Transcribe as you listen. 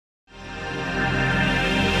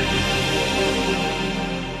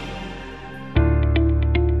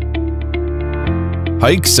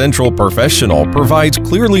HikCentral Professional provides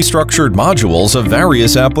clearly structured modules of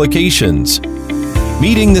various applications,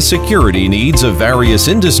 meeting the security needs of various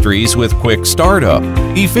industries with quick startup,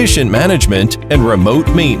 efficient management, and remote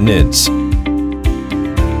maintenance.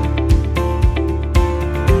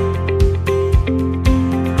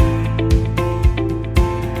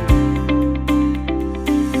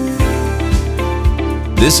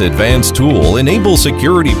 This advanced tool enables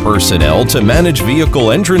security personnel to manage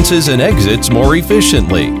vehicle entrances and exits more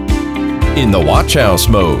efficiently. In the Watch House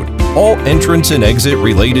mode, all entrance and exit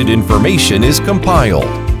related information is compiled.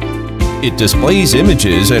 It displays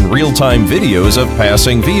images and real-time videos of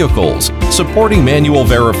passing vehicles, supporting manual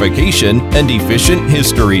verification and efficient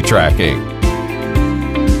history tracking.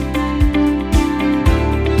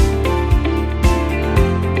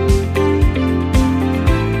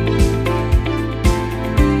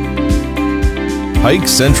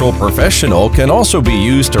 HikCentral Professional can also be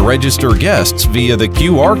used to register guests via the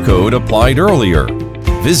QR code applied earlier.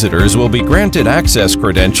 Visitors will be granted access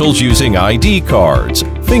credentials using ID cards,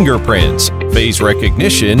 fingerprints, face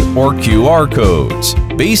recognition, or QR codes.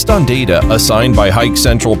 Based on data assigned by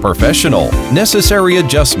HikCentral Professional, necessary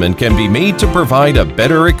adjustment can be made to provide a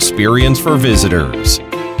better experience for visitors.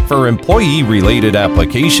 For employee-related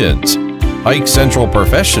applications, HikCentral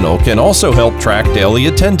Professional can also help track daily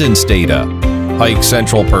attendance data.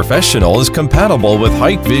 HikCentral Professional is compatible with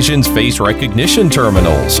Hikvision's face recognition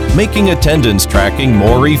terminals, making attendance tracking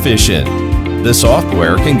more efficient. The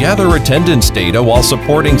software can gather attendance data while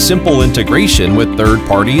supporting simple integration with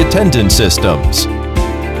third-party attendance systems.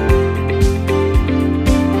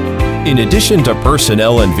 In addition to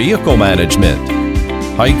personnel and vehicle management,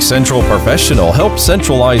 HikCentral Professional helps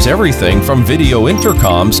centralize everything from video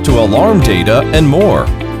intercoms to alarm data and more.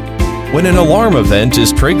 When an alarm event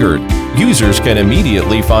is triggered, users can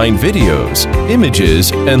immediately find videos,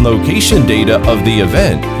 images, and location data of the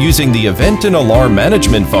event using the Event and Alarm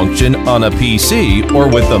Management function on a PC or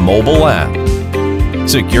with the mobile app.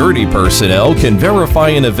 Security personnel can verify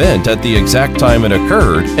an event at the exact time it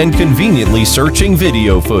occurred and conveniently searching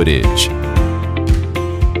video footage.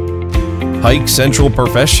 HikCentral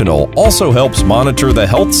Professional also helps monitor the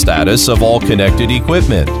health status of all connected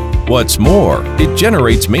equipment. What's more, it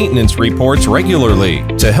generates maintenance reports regularly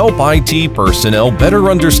to help IT personnel better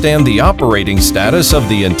understand the operating status of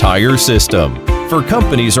the entire system. For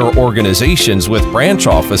companies or organizations with branch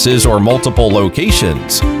offices or multiple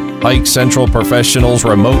locations, HikCentral Professional's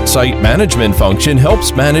remote site management function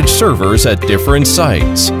helps manage servers at different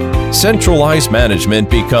sites. Centralized management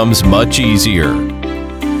becomes much easier.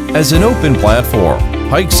 As an open platform,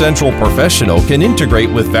 HikCentral Professional can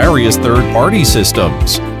integrate with various third-party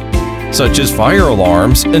systems, such as fire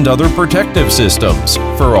alarms and other protective systems,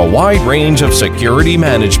 for a wide range of security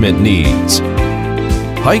management needs.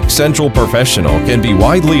 HikCentral Professional can be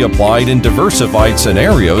widely applied in diversified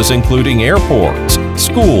scenarios including airports,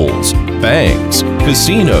 schools, banks,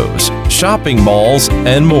 casinos, shopping malls,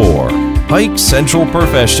 and more. HikCentral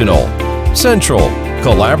Professional. Central,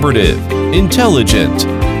 collaborative, intelligent,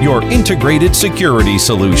 your integrated security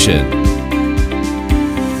solution.